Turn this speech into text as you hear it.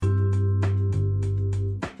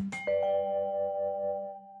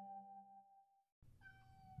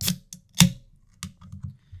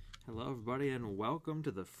Hello, everybody, and welcome to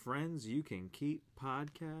the Friends You Can Keep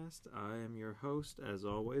podcast. I am your host, as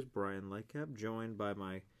always, Brian Lightcap, joined by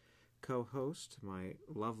my co-host, my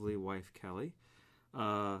lovely wife, Kelly.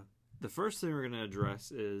 The first thing we're going to address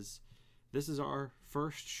is this is our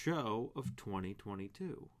first show of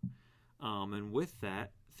 2022. And with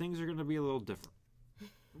that, things are going to be a little different.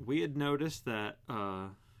 We had noticed that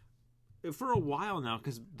for a while now,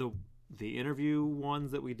 because the interview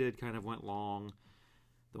ones that we did kind of went long.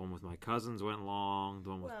 The one with my cousins went long. The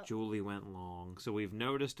one with Julie went long. So we've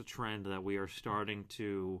noticed a trend that we are starting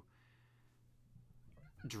to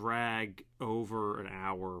drag over an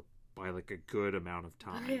hour by like a good amount of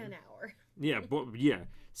time. By an hour. Yeah.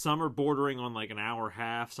 Some are bordering on like an hour and a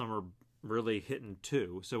half. Some are really hitting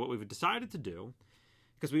 2. So what we've decided to do,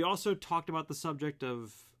 because we also talked about the subject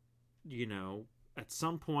of, at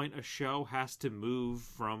some point a show has to move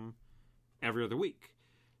from every other week.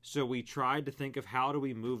 So we tried to think of how do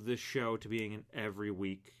we move this show to being an every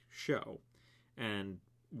week show. And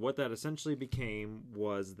what that essentially became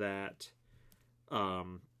was that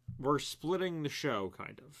we're splitting the show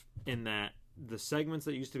kind of, in that the segments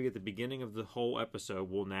that used to be at the beginning of the whole episode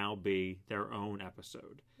will now be their own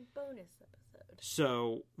episode. Bonus episode.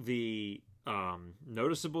 So the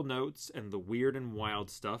noticeable notes and the weird and wild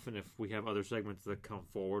stuff, and if we have other segments that come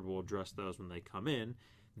forward, we'll address those when they come in.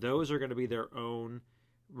 Those are going to be their own.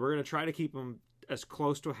 We're going to try to keep them as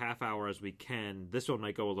close to a half hour as we can. This one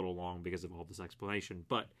might go a little long because of all this explanation.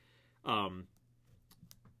 But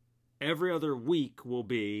every other week will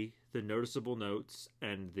be the noticeable notes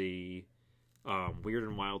and the weird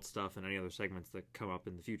and wild stuff and any other segments that come up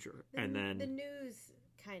in the future. And then the news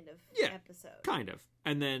kind of episode. Kind of.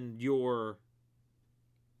 And then your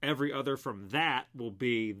every other from that will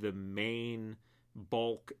be the main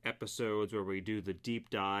bulk episodes where we do the deep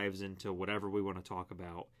dives into whatever we want to talk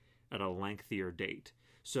about at a lengthier date.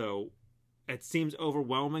 So it seems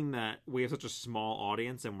overwhelming that we have such a small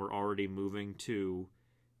audience and we're already moving to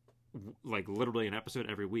like literally an episode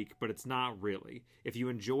every week, but it's not really. If you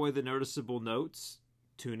enjoy the noticeable notes,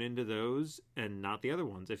 tune into those and not the other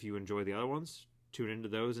ones. If you enjoy the other ones, tune into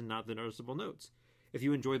those and not the noticeable notes. If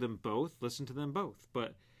you enjoy them both, listen to them both.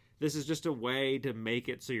 But this is just a way to make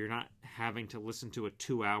it so you're not having to listen to a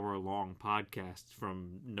 2-hour-long podcast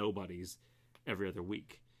from nobodies every other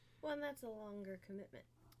week. Well, and that's a longer commitment.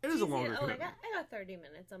 It is a longer commitment. I got 30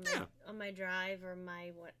 minutes on my drive or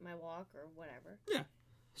my walk or whatever. Yeah.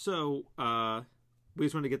 So we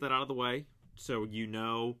just wanted to get that out of the way, so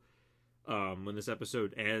when this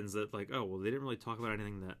episode ends that like, oh well, they didn't really talk about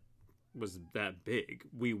anything that was that big.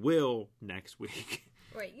 We will next week.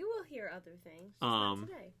 Right, you will hear other things. Just not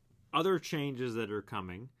today. Other changes that are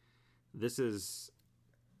coming. This is,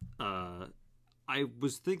 I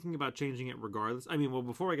was thinking about changing it regardless. I mean, well,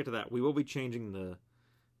 before I get to that, we will be changing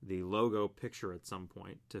the logo picture at some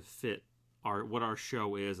point to fit what our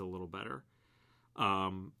show is a little better.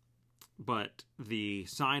 But the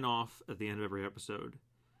sign off at the end of every episode,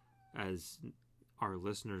 as our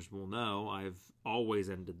listeners will know, I've always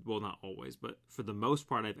ended, well, not always, but for the most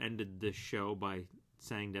part, I've ended this show by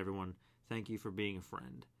saying to everyone, thank you for being a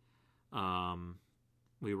friend.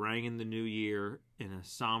 We rang in the new year in a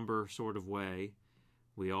somber sort of way.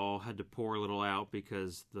 We all had to pour a little out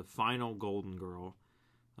because the final Golden Girl,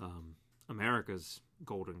 America's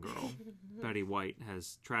Golden Girl, Betty White,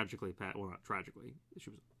 has tragically passed. Well, not tragically.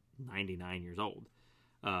 She was 99 years old.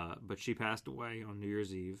 But she passed away on New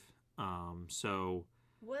Year's Eve. So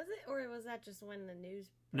was it, or was that just when the news?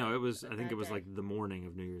 No, it was. I think it was like the morning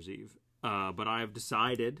of New Year's Eve. But I've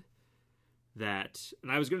decided that,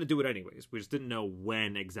 and I was going to do it anyways. We just didn't know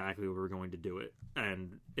when exactly we were going to do it,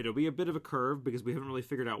 and it'll be a bit of a curve because we haven't really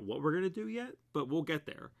figured out what we're going to do yet. But we'll get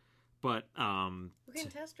there. But we can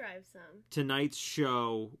test drive some. Tonight's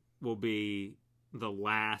show will be the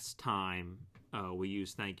last time we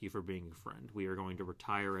use "Thank You for Being a Friend." We are going to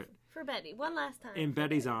retire it for Betty one last time. In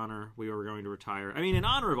Betty's honor, we were going to retire. I mean, in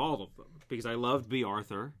honor of all of them, because I loved Bea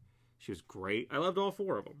Arthur. She was great. I loved all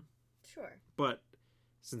 4 of them. Sure. But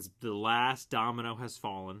since the last domino has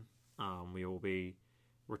fallen, we will be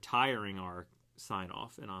retiring our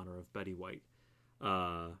sign-off in honor of Betty White.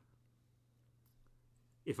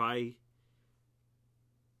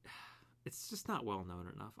 It's just not well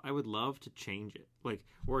known enough. I would love to change it. Like,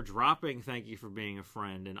 we're dropping "Thank You for Being a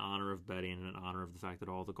Friend" in honor of Betty and in honor of the fact that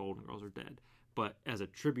all the Golden Girls are dead. But as a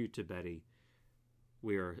tribute to Betty,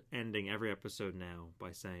 we are ending every episode now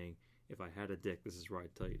by saying, if I had a dick, this is where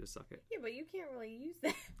I'd tell you to suck it. Yeah, but you can't really use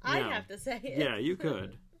that. I have to say it. Yeah, you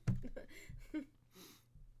could.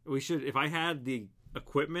 We should. If I had the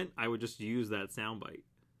equipment, I would just use that soundbite.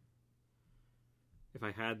 if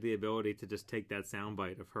I had the ability to just take that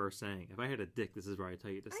soundbite of her saying, "If I had a dick, this is where I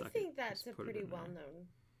tell you to suck it." I think that's a pretty well-known.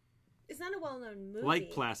 It's not a well-known movie.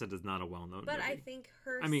 Like Placid is not a well-known but movie. I think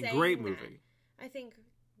her. I mean, saying great that, movie. I think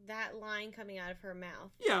that line coming out of her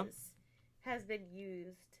mouth, has been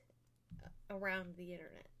used around the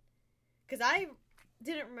internet. Because I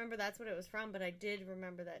didn't remember that's what it was from, but I did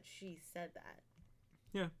remember that she said that.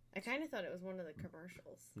 Yeah. I kind of thought it was one of the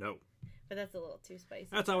commercials. No. But that's a little too spicy.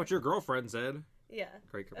 That's not what your girlfriend said. Yeah.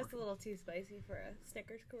 Great commercial. That's a little too spicy for a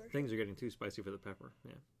Snickers commercial. Things are getting too spicy for the pepper.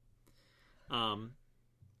 Yeah.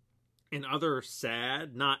 In other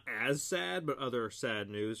sad, not as sad, but other sad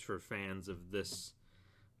news for fans of this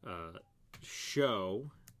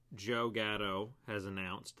show, Joe Gatto has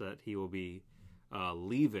announced that he will be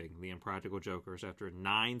leaving the Impractical Jokers after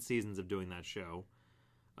 9 seasons of doing that show.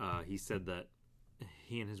 He said that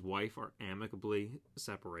he and his wife are amicably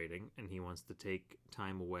separating, and he wants to take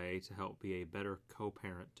time away to help be a better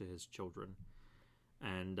co-parent to his children.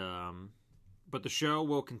 And but the show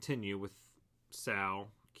will continue with Sal,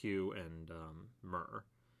 Q, and Murr.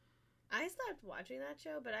 I stopped watching that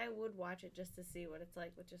show, but I would watch it just to see what it's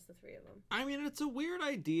like with just the 3 of them. I mean, it's a weird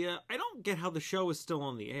idea. I don't get how the show is still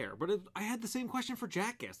on the air, but I had the same question for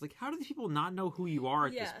Jackass. Like, how do these people not know who you are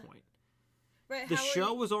at this point? Right. The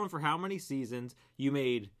show was on for how many seasons? You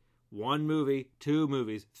made 1 movie, 2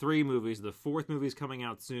 movies, 3 movies. The 4th movie's coming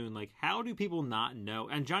out soon. Like, how do people not know?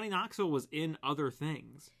 And Johnny Knoxville was in other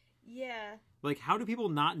things. Yeah. Like, how do people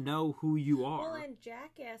not know who you are? Well, and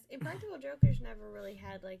Jackass, Impractical Jokers never really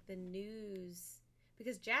had, like, the news.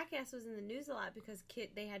 Because Jackass was in the news a lot because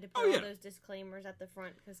they had to put all those disclaimers at the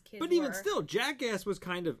front because kids But even still, Jackass was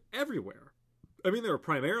kind of everywhere. I mean, they were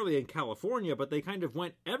primarily in California, but they kind of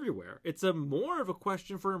went everywhere. It's more of a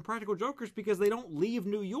question for Impractical Jokers because they don't leave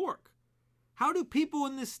New York. How do people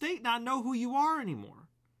in this state not know who you are anymore?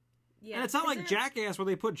 Yeah, and it's not like Jackass where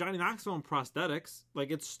they put Johnny Knoxville in prosthetics. Like,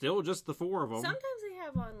 it's still just the 4 of them. Sometimes they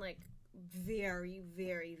have on, like, very,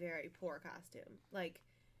 very, very poor costume. Like...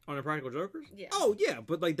 On Impractical Jokers? Yeah. Oh, yeah,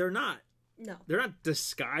 but, like, they're not... No. They're not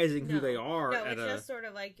disguising who they are. No, it's just sort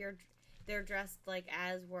of like they're dressed, like,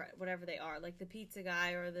 as whatever they are. Like, the pizza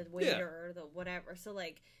guy or the waiter or the whatever. So,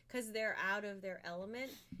 like, because they're out of their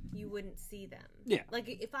element, you wouldn't see them. Yeah. Like,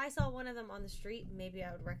 if I saw one of them on the street, maybe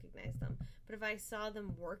I would recognize them. But if I saw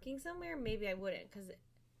them working somewhere, maybe I wouldn't, because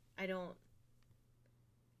I don't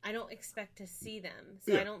expect to see them.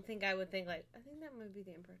 So I don't think I would think, like, I think that might be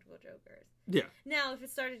the Impractical Jokers. Yeah. Now, if it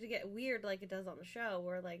started to get weird like it does on the show,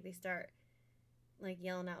 where, like, they start... like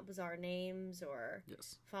yelling out bizarre names or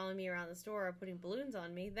following me around the store or putting balloons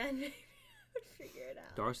on me, then maybe I would figure it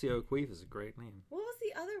out. Darcy O'Queef is a great name. What was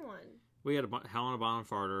the other one? We had Helena Bonham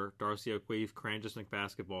Carter, Darcy O'Queef, Cranjus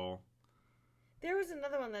McBasketball. There was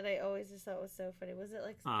another one that I always just thought was so funny. Was it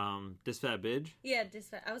like... Disfat Bidge? Yeah,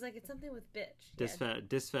 Disfat. I was like, it's something with bitch. Disfat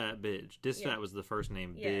Bidge. Disfat was the first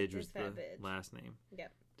name. Bidge was the last name.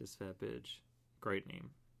 Yep. Disfat Bidge. Great name.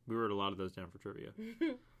 We wrote a lot of those down for trivia.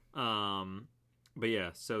 But yeah,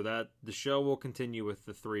 so that the show will continue with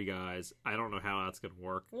the 3 guys. I don't know how that's going to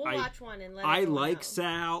work. We'll watch one and let I everyone like know.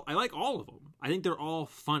 Sal. I like all of them. I think they're all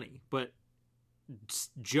funny. But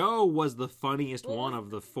Joe was the funniest one of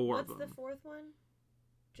the 4 of them. What's the 4th one?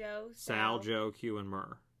 Joe, Sal, Joe, Q, and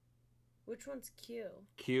Murr. Which one's Q?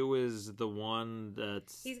 Q is the one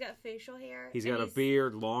that's... He's got facial hair. He's got a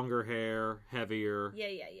beard, longer hair, heavier. Yeah.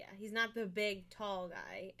 He's not the big, tall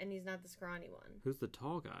guy, and he's not the scrawny one. Who's the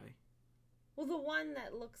tall guy? Well, the one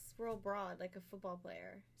that looks real broad, like a football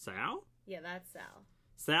player. Sal? Yeah, that's Sal.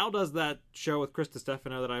 Sal does that show with Chris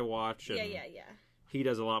Stefano that I watch. And Yeah. He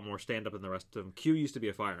does a lot more stand-up than the rest of them. Q used to be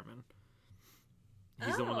a fireman.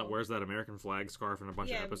 He's the one that wears that American flag scarf in a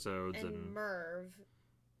bunch of episodes. And Murr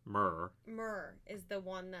is the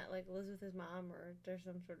one that, like, lives with his mom, or there's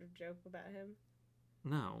some sort of joke about him.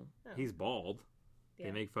 No. He's bald. Yeah.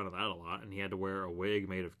 They make fun of that a lot, and he had to wear a wig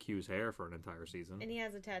made of Q's hair for an entire season. And he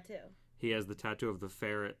has a tattoo. He has the tattoo of the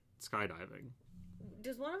ferret skydiving.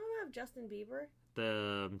 Does one of them have Justin Bieber?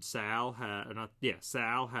 Sal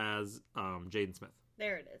has Jaden Smith.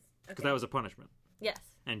 There it is. Because that was a punishment. Yes.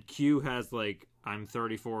 And Q has, like, I'm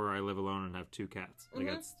 34, I live alone and have 2 cats. Like,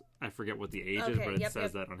 I forget what the age is, but it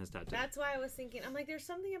says that on his tattoo. That's why I was thinking, I'm like, there's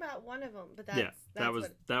something about one of them, but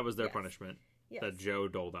that was their punishment that Joe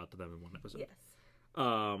doled out to them in one episode. Yes.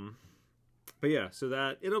 But yeah,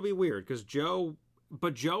 so it'll be weird, because Joe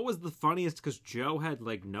was the funniest because Joe had,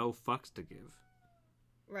 like, no fucks to give.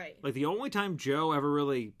 Right. Like, the only time Joe ever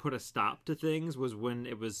really put a stop to things was when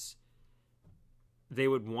they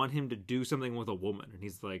would want him to do something with a woman, and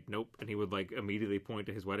he's like, nope, and he would, like, immediately point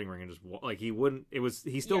to his wedding ring and just, like,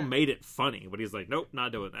 he still made it funny, but he's like, nope,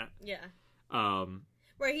 not doing that. Yeah.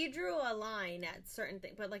 Where he drew a line at certain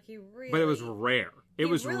things, but like he really. But it was rare. It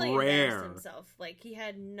was really rare. Himself. Like he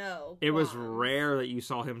had no. It was rare that you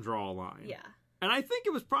saw him draw a line. Yeah. And I think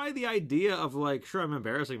it was probably the idea of like, sure, I'm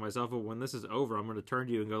embarrassing myself, but when this is over, I'm going to turn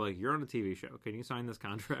to you and go like, you're on a TV show. Can you sign this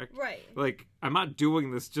contract? Right. Like, I'm not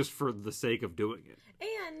doing this just for the sake of doing it.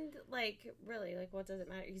 And like, really, like, what does it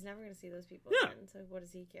matter? He's never going to see those people again. So what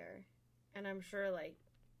does he care? And I'm sure like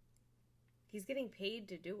he's getting paid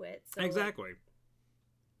to do it. So exactly.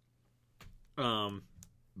 On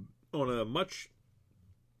a much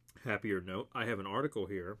happier note, I have an article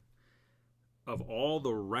here of all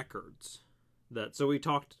the records that. So we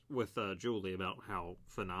talked with Julie about how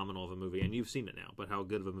phenomenal of a movie, and you've seen it now, but how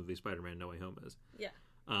good of a movie Spider-Man No Way Home is. Yeah.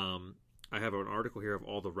 I have an article here of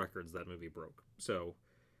all the records that movie broke. So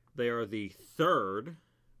they are the third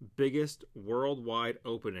biggest worldwide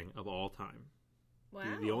opening of all time. Wow.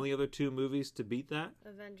 The only other two movies to beat that?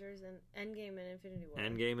 Avengers and Endgame and Infinity War.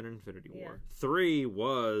 Endgame and Infinity War. 3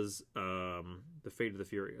 was The Fate of the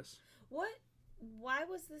Furious. Why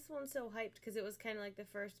was this one so hyped? Because it was kind of like the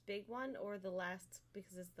first big one, or the last,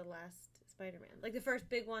 because it's the last Spider-Man? Like the first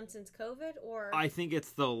big one since COVID, or? I think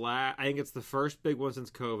it's I think it's the first big one since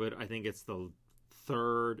COVID. I think it's the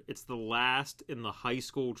third. It's the last in the high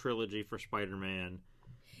school trilogy for Spider-Man.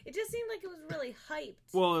 It just seemed like it was really hyped.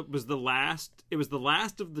 Well, it was the last. It was the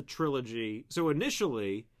last of the trilogy. So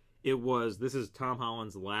initially, this is Tom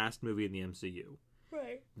Holland's last movie in the MCU.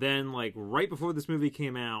 Right. Then, like right before this movie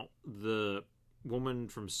came out, the woman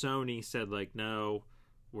from Sony said, like, no,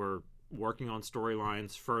 we're working on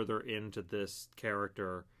storylines further into this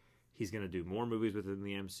character. He's going to do more movies within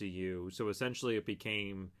the MCU. So essentially,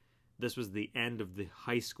 this was the end of the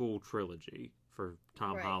high school trilogy for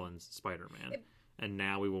Tom Holland's Spider-Man. And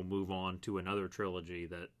now we will move on to another trilogy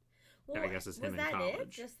that I guess is him in college.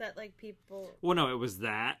 It? Just that like people. Well, no, it was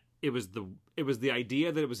that. It was the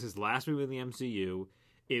idea that it was his last movie in the MCU.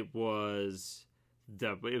 It was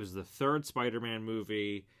the third Spider-Man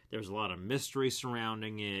movie. There was a lot of mystery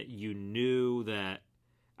surrounding it. You knew that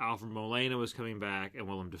Alfred Molina was coming back and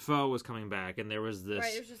Willem Dafoe was coming back, and there was this.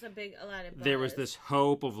 Right, it was just a lot of buzz. There was this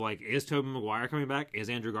hope of like, is Tobey Maguire coming back? Is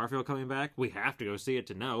Andrew Garfield coming back? We have to go see it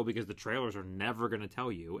to know, because the trailers are never going to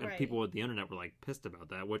tell you, and people at the internet were like pissed about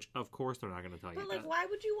that. Which of course they're not going to tell you. But like, why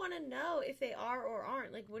would you want to know if they are or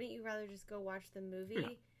aren't? Like, wouldn't you rather just go watch the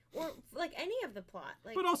movie or like any of the plot?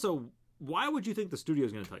 Like, but also, why would you think the studio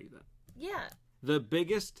is going to tell you that? Yeah, the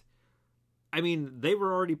biggest. I mean, they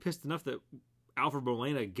were already pissed enough that Alfred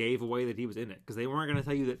Molina gave away that he was in it, because they weren't going to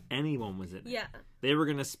tell you that anyone was in it. Yeah. They were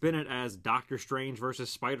going to spin it as Doctor Strange versus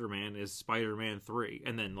Spider-Man is Spider-Man 3.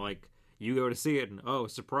 And then, like, you go to see it and, oh,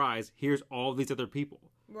 surprise, here's all these other people.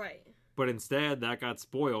 Right. But instead, that got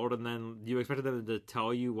spoiled, and then you expected them to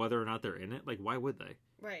tell you whether or not they're in it? Like, why would they?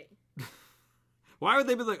 Right. Why would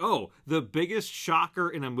they be like, oh, the biggest shocker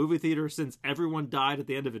in a movie theater since everyone died at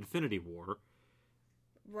the end of Infinity War.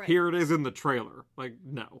 Right. Here it is in the trailer. Like,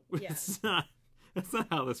 no. Yeah. That's not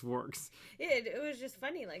how this works. It was just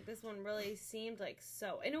funny. Like, this one really seemed like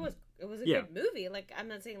so... And it was a good movie. Like, I'm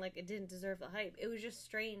not saying, like, it didn't deserve the hype. It was just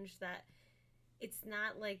strange that it's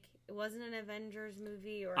not, like... It wasn't an Avengers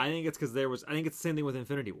movie or... I think it's because I think it's the same thing with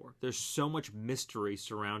Infinity War. There's so much mystery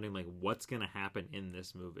surrounding, like, what's going to happen in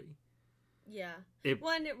this movie. Yeah. It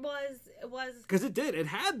was... Because it did. It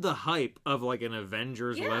had the hype of, like, an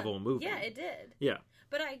Avengers-level movie. Yeah, it did. Yeah.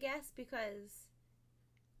 But I guess because...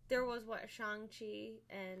 There was,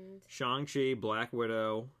 Shang-Chi, Black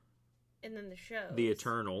Widow. And then the show. The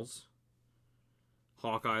Eternals.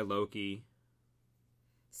 Hawkeye, Loki.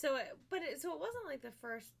 So it wasn't like the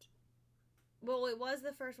first... Well, it was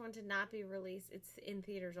the first one to not be released. It's in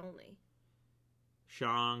theaters only.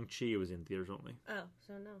 Shang-Chi was in theaters only. Oh,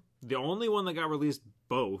 so no. The only one that got released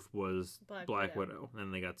both was Black Widow.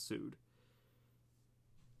 And they got sued.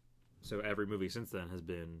 So every movie since then has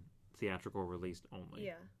been theatrical released only.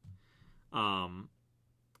 Yeah.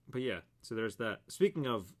 But yeah, so there's that. Speaking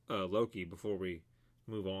of Loki, before we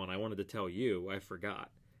move on, I wanted to tell you, I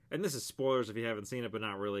forgot. And this is spoilers if you haven't seen it, but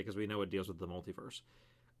not really, because we know it deals with the multiverse.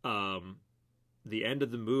 The end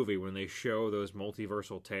of the movie, when they show those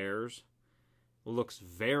multiversal tears, looks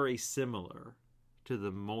very similar to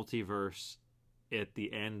the multiverse at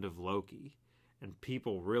the end of Loki. And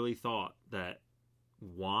people really thought that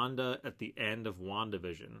Wanda at the end of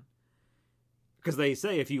WandaVision... Because they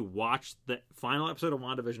say if you watch the final episode of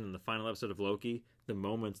WandaVision and the final episode of Loki, the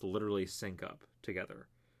moments literally sync up together.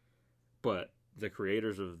 But the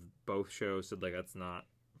creators of both shows said, like, that's not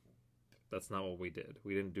what we did.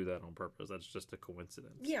 We didn't do that on purpose. That's just a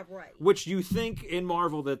coincidence. Yeah, right. Which you think in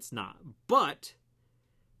Marvel that's not. But,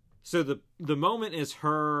 so the moment is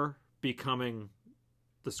her becoming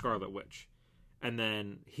the Scarlet Witch. And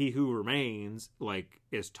then He Who Remains, like,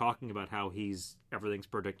 is talking about how everything's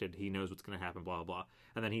predicted, he knows what's going to happen, blah, blah.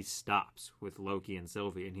 And then he stops with Loki and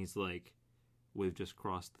Sylvie, and he's like, we've just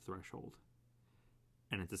crossed the threshold.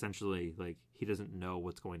 And it's essentially, like, he doesn't know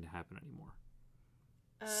what's going to happen anymore.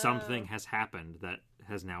 Something has happened that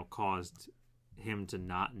has now caused him to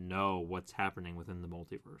not know what's happening within the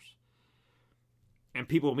multiverse. And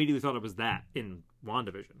people immediately thought it was that in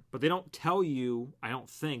WandaVision. But they don't tell you, I don't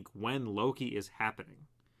think, when Loki is happening.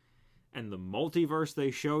 And the multiverse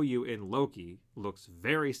they show you in Loki looks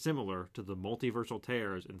very similar to the multiversal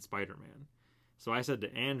tears in Spider-Man. So I said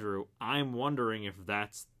to Andrew, I'm wondering if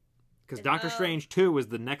that's... Because Doctor Strange 2 is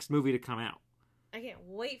the next movie to come out. I can't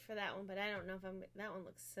wait for that one, but I don't know if that one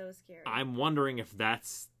looks so scary. I'm wondering if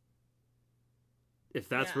that's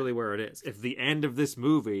really where it is. If the end of this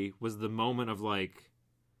movie was the moment of, like,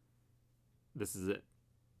 this is it.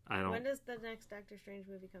 When does the next Doctor Strange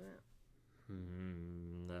movie come out?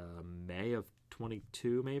 May of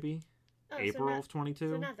 22, maybe? April of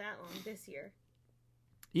 22? So not that long, this year.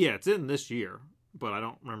 Yeah, it's in this year, but I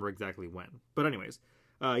don't remember exactly when. But anyways,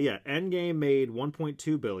 Endgame made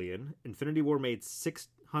 $1.2 billion, Infinity War made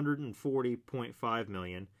 $640.5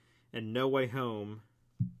 million, and No Way Home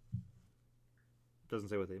doesn't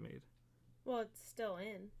say what they made. Well, it's still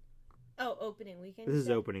in. Oh, opening weekend? This is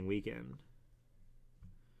opening weekend.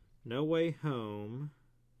 No Way Home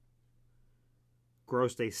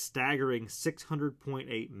grossed a staggering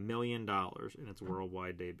 $600.8 million in its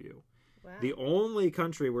worldwide debut. Wow. The only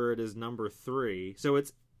country where it is number 3, so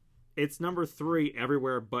it's number 3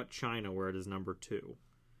 everywhere but China, where it is number 2.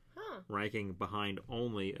 Huh. Ranking behind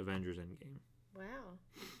only Avengers Endgame. Wow.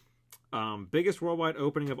 Biggest worldwide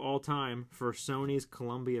opening of all time for Sony's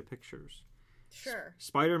Columbia Pictures. Sure.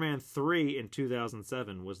 Spider-Man 3 in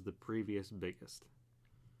 2007 was the previous biggest.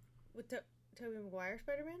 With Tobey Maguire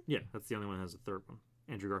Spider-Man? Yeah, that's the only one that has a third one.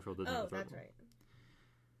 Andrew Garfield didn't have a third one.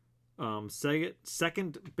 Oh, that's right.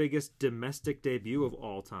 Second biggest domestic debut of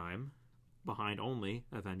all time, behind only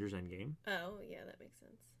Avengers Endgame. Oh, yeah, that makes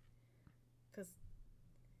sense. Because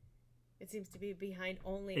it seems to be behind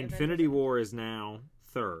only Infinity War is now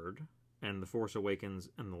third, and The Force Awakens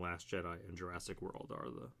and The Last Jedi and Jurassic World are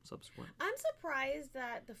the subsequent. I'm surprised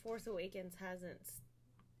that The Force Awakens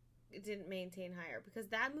didn't maintain higher, because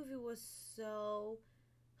that movie was so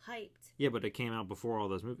hyped. Yeah, but it came out before all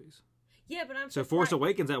those movies. Yeah, but I'm surprised. So Force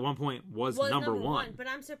Awakens at one point was number one. But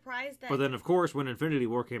I'm surprised that... But then, of course, when Infinity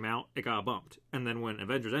War came out, it got bumped. And then when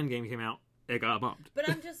Avengers Endgame came out, it got bumped. But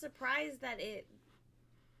I'm just surprised that it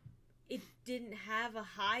didn't have a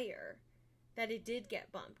higher, that it did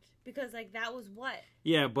get bumped. Because, like, that was what?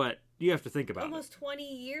 Yeah, but you have to think about Almost 20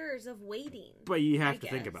 years of waiting. But you have to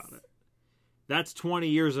think about it. That's 20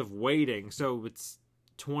 years of waiting, so it's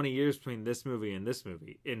 20 years between this movie and this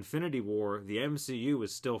movie. Infinity War, the MCU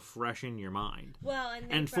is still fresh in your mind. Well,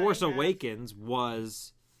 and Force Awakens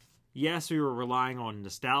was, yes, we were relying on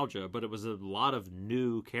nostalgia, but it was a lot of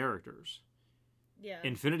new characters. Yeah.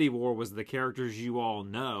 Infinity War was the characters you all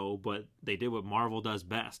know, but they did what Marvel does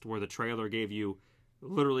best, where the trailer gave you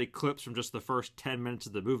literally clips from just the first 10 minutes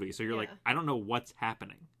of the movie. So you're like, I don't know what's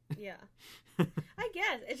happening. Yeah. I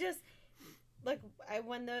guess. It just... Like,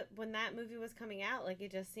 when that movie was coming out, like,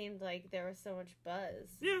 it just seemed like there was so much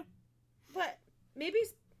buzz. Yeah. But maybe...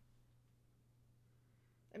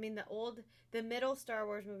 I mean, the middle Star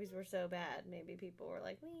Wars movies were so bad, maybe people were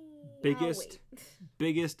like,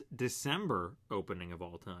 biggest December opening of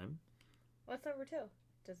all time. What's number 2?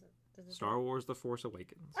 Does it Star Wars The Force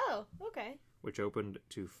Awakens. Oh, okay. Which opened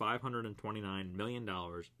to $529 million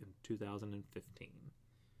in 2015.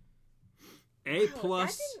 I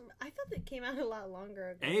thought that came out a lot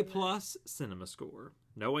longer ago. A+ cinema score.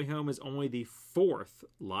 No Way Home is only the 4th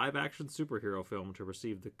live-action superhero film to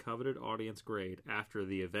receive the coveted audience grade after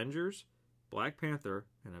The Avengers, Black Panther,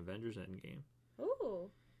 and Avengers Endgame.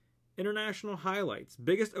 Ooh. International highlights.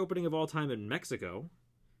 Biggest opening of all time in Mexico.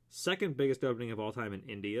 Second biggest opening of all time in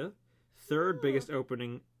India. Third biggest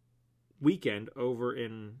opening weekend ever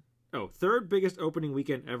in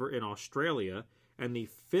Australia. And the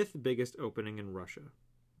 5th biggest opening in Russia.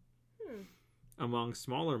 Among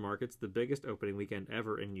smaller markets, the biggest opening weekend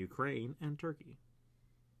ever in Ukraine and Turkey.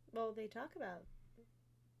 Well, they talk about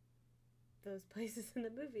those places in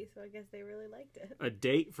the movie, so I guess they really liked it. A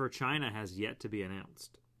date for China has yet to be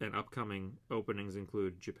announced, and upcoming openings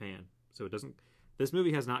include Japan. So this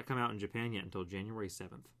movie has not come out in Japan yet until January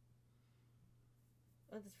 7th.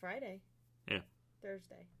 Oh, it's Friday. Yeah.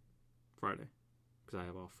 Thursday. Friday. Because I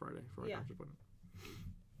have off Friday for a doctor's appointment.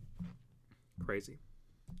 Crazy.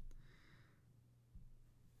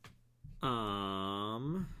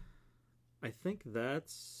 I think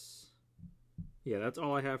that's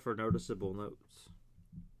all I have for noticeable notes.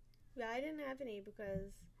 Yeah, I didn't have any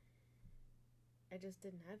because I just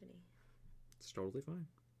didn't have any. It's totally fine.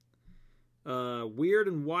 Weird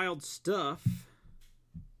and wild stuff.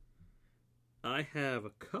 I have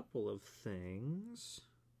a couple of things.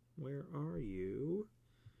 Where are you?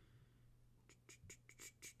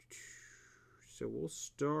 So we'll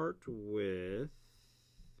start with...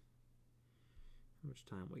 How much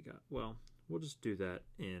time we got? Well, we'll just do that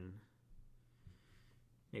in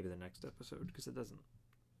maybe the next episode because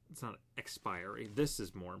it's not expiry. This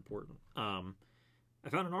is more important. I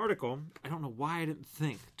found an article. I don't know why I didn't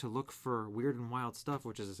think to look for weird and wild stuff,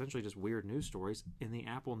 which is essentially just weird news stories, in the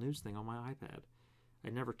Apple News thing on my iPad. I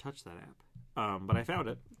never touched that app. But I found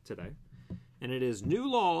it today. And it is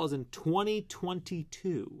new laws in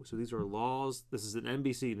 2022. So these are laws. This is an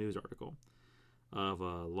NBC News article of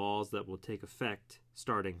laws that will take effect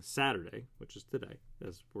starting Saturday, which is today,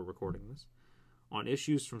 as we're recording this, on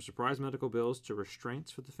issues from surprise medical bills to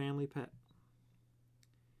restraints for the family pet.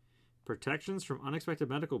 Protections from unexpected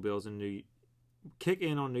medical bills kick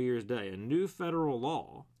in on New Year's Day. A new federal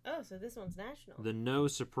law. Oh, so this one's national. The No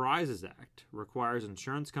Surprises Act requires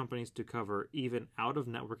insurance companies to cover even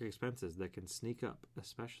out-of-network expenses that can sneak up,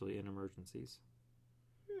 especially in emergencies.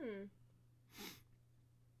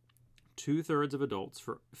 2/3 of adults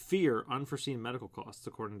fear unforeseen medical costs,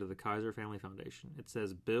 according to the Kaiser Family Foundation. It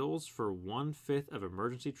says bills for 1/5 of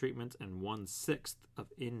emergency treatments and 1/6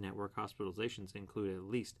 of in-network hospitalizations include at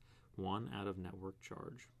least one out-of-network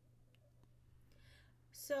charge.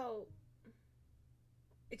 So,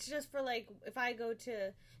 it's just for, like, if I go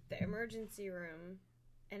to the emergency room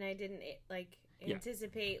and I didn't, like,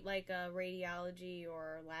 anticipate, like, a radiology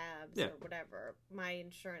or labs or whatever, my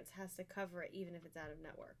insurance has to cover it even if it's out of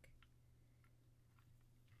network.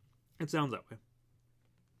 It sounds that way.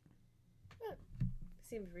 Yeah,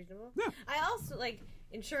 seems reasonable. Yeah. I also, like,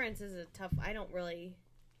 insurance is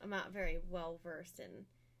I'm not very well versed in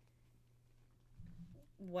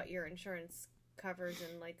what your insurance covers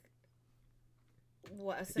and, like,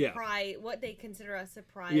 what they consider a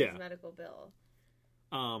surprise medical bill.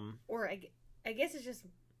 Or I guess it's just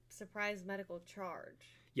surprise medical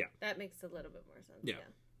charge. Yeah. That makes a little bit more sense. Yeah.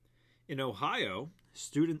 In Ohio,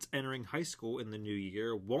 students entering high school in the new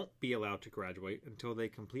year won't be allowed to graduate until they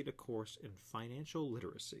complete a course in financial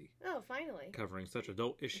literacy. Oh, finally. Covering such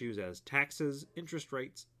adult issues as taxes, interest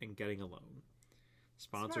rates, and getting a loan.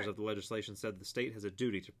 Sponsors of the legislation said the state has a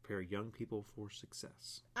duty to prepare young people for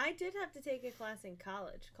success. I did have to take a class in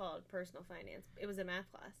college called personal finance. It was a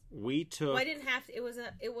math class. I didn't have to.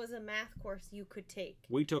 It was a math course you could take.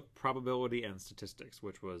 We took probability and statistics,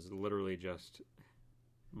 which was literally just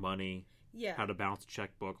money, how to balance a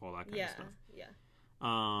checkbook, all that kind of stuff.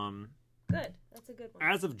 Good. That's a good one.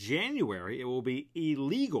 As of January, it will be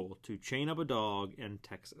illegal to chain up a dog in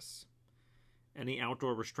Texas. Any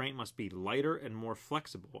outdoor restraint must be lighter and more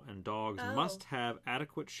flexible, and dogs must have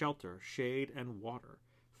adequate shelter, shade, and water.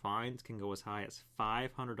 Fines can go as high as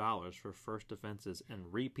 $500 for first offenses,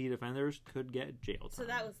 and repeat offenders could get jail time. So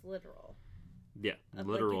that was literal. Yeah,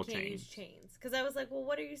 literal chains. Because I was like, well,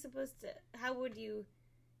 what are you supposed to... How would you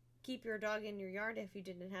keep your dog in your yard if you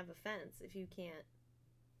didn't have a fence, if you can't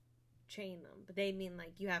chain them? But they mean,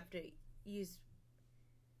 like, you have to use...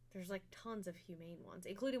 There's, like, tons of humane ones,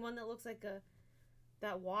 including one that looks like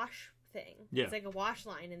that wash thing. Yeah. It's like a wash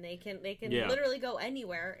line, and they can literally go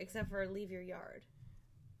anywhere except for leave your yard.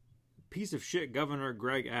 Piece of shit Governor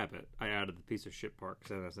Greg Abbott. I added the piece of shit part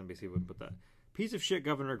because NBC wouldn't put that. Piece of shit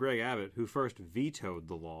Governor Greg Abbott, who first vetoed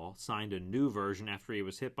the law, signed a new version after he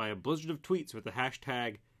was hit by a blizzard of tweets with the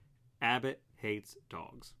hashtag Abbott hates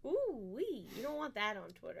dogs. Ooh-wee. You don't want that on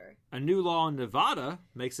Twitter. A new law in Nevada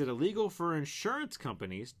makes it illegal for insurance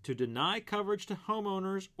companies to deny coverage to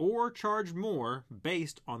homeowners or charge more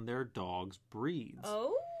based on their dog's breeds.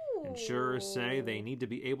 Oh. Insurers say they need to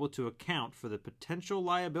be able to account for the potential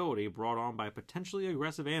liability brought on by potentially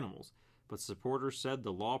aggressive animals, but supporters said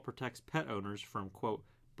the law protects pet owners from, quote,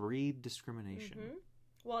 breed discrimination. Mm-hmm.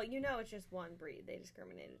 Well, you know it's just one breed they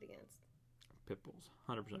discriminated against. Pit bulls,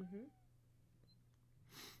 100%.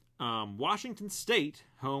 Washington State,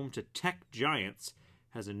 home to tech giants,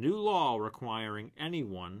 has a new law requiring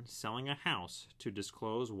anyone selling a house to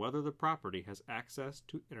disclose whether the property has access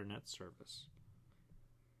to internet service.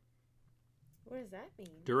 What does that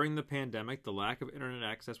mean? During the pandemic, the lack of internet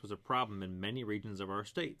access was a problem in many regions of our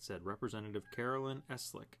state, said Representative Carolyn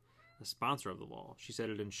Eslick, a sponsor of the law. She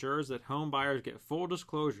said it ensures that home buyers get full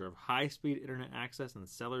disclosure of high-speed internet access and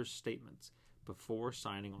sellers' statements before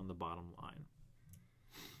signing on the bottom line.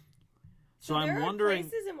 So I'm wondering... There are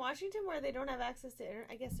places in Washington where they don't have access to internet.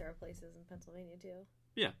 I guess there are places in Pennsylvania, too.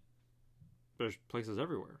 Yeah. There's places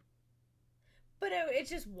everywhere. But it's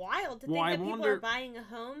just wild to think that people are buying a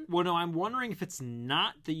home. Well, no, I'm wondering if it's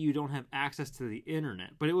not that you don't have access to the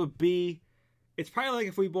internet, but it would be... It's probably like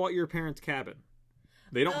if we bought your parents' cabin.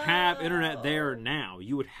 They don't have internet there now.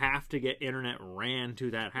 You would have to get internet ran to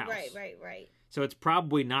that house. Right. So it's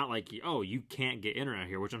probably not like, oh, you can't get internet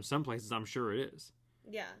here, which in some places I'm sure it is.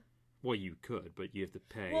 Yeah. Well, you could, but you have to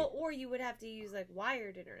pay. Well, or you would have to use, like,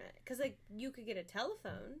 wired internet. Because, like, you could get a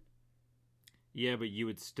telephone. Yeah, but you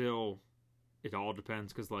would still... It all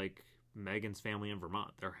depends, because, like, Megan's family in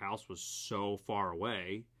Vermont, their house was so far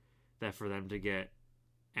away that for them to get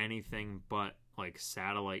anything but, like,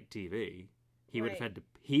 satellite TV, he would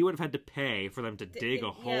have had to pay for them to dig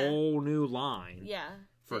a whole new line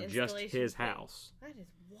for just his house. That is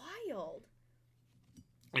wild.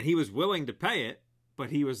 And he was willing to pay it,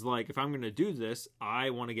 but he was like, if I'm going to do this,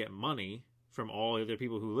 I want to get money from all the other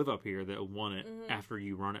people who live up here that want it after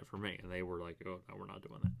you run it for me. And they were like, oh, no, we're not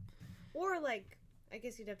doing that. Or, like, I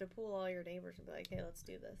guess you'd have to pool all your neighbors and be like, hey, let's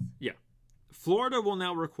do this. Yeah. Florida will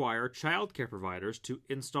now require childcare providers to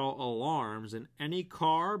install alarms in any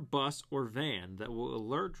car, bus, or van that will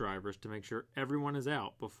alert drivers to make sure everyone is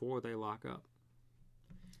out before they lock up.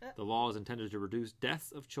 The law is intended to reduce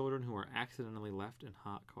deaths of children who are accidentally left in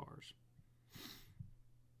hot cars.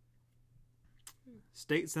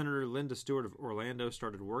 State Senator Linda Stewart of Orlando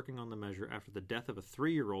started working on the measure after the death of a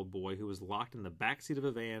 3-year-old boy who was locked in the backseat of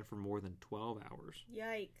a van for more than 12 hours.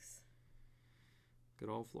 Yikes. Good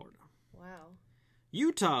old Florida. Wow.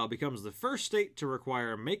 Utah becomes the first state to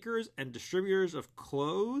require makers and distributors of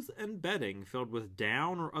clothes and bedding filled with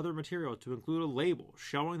down or other material to include a label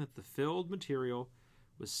showing that the filled material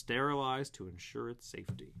was sterilized to ensure its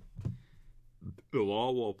safety. The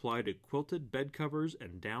law will apply to quilted bed covers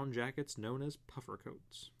and down jackets known as puffer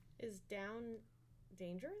coats. Is down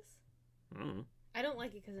dangerous? Mm. I don't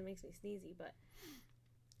like it because it makes me sneezy, but...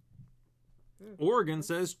 Oregon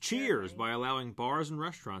says cheers by allowing bars and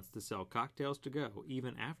restaurants to sell cocktails to go,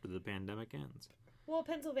 even after the pandemic ends. Well,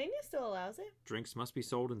 Pennsylvania still allows it. Drinks must be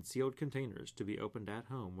sold in sealed containers to be opened at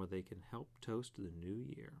home where they can help toast the new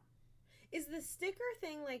year. Is the sticker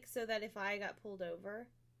thing like so that if I got pulled over...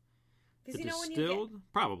 Because you know when you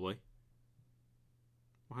get... Probably.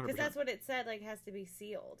 100%. Because that's what it said, like, has to be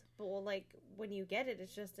sealed. But, well, like, when you get it,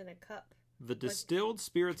 it's just in a cup. The Distilled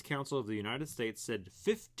Spirits Council of the United States said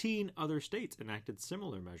 15 other states enacted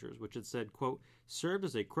similar measures, which it said, quote, served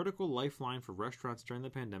as a critical lifeline for restaurants during the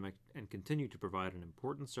pandemic and continue to provide an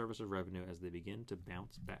important service of revenue as they begin to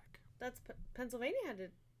bounce back. That's Pennsylvania had to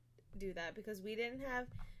do that because we didn't have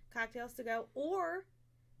cocktails to go or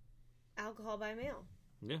alcohol by mail.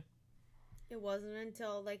 Yeah. It wasn't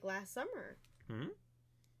until, like, last summer. Mm-hmm.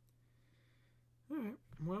 All right.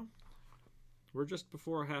 Well, we're just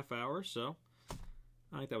before a half hour, so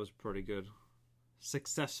I think that was a pretty good,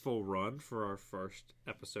 successful run for our first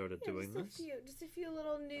episode of doing this. Just a few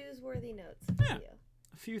little newsworthy notes. Yeah.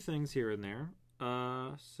 A few things here and there.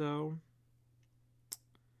 So,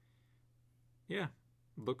 yeah.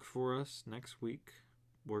 Look for us next week.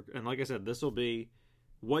 And like I said, this will be...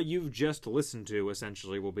 What you've just listened to,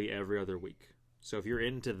 essentially, will be every other week. So if you're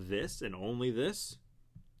into this and only this,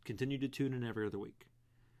 continue to tune in every other week.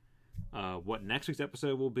 What next week's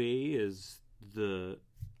episode will be is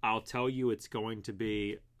I'll tell you it's going to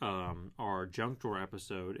be our junk drawer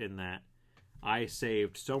episode, in that I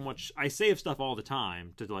saved so much. I save stuff all the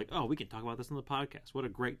time to like, oh, we can talk about this on the podcast. What a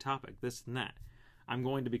great topic, this and that. I'm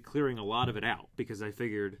going to be clearing a lot of it out because I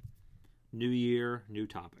figured new year, new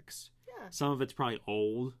topics. Some of it's probably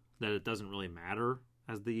old, that it doesn't really matter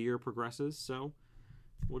as the year progresses, so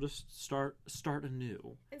we'll just start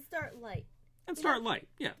anew. And start light.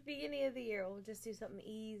 Yeah. At the beginning of the year, we'll just do something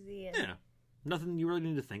easy. And... Yeah. Nothing you really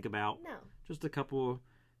need to think about. No. Just a couple...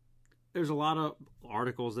 There's a lot of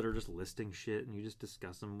articles that are just listing shit, and you just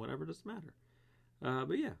discuss them, whatever, doesn't matter.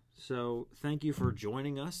 But yeah, so thank you for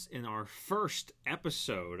joining us in our first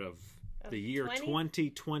episode of the year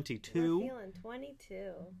 2022. We're feeling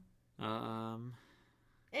 22. And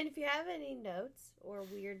if you have any notes or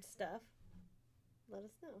weird stuff, let us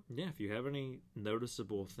know. Yeah, if you have any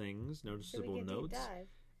noticeable things, noticeable notes, deep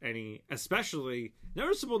dive. Especially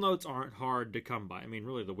noticeable notes aren't hard to come by. I mean,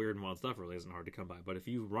 really, the weird and wild stuff really isn't hard to come by. But if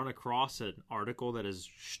you run across an article that is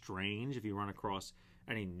strange, if you run across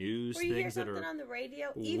any news or you things hear that something are on the radio,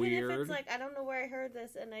 weird, even if it's like I don't know where I heard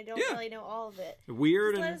this and I don't really know all of it.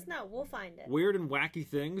 Weird, just let us know. We'll find it. Weird and wacky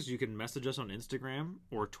things. You can message us on Instagram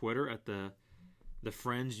or Twitter at the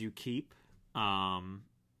friends you keep.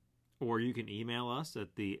 Or you can email us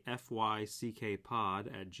at the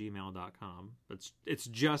fyckpod@gmail.com. It's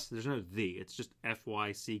just, there's no the, it's just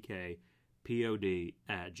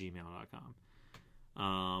fyckpod@gmail.com.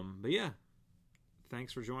 But yeah,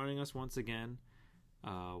 thanks for joining us once again.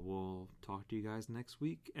 We'll talk to you guys next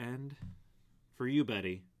week. And for you,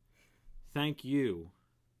 Betty, thank you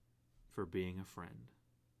for being a friend.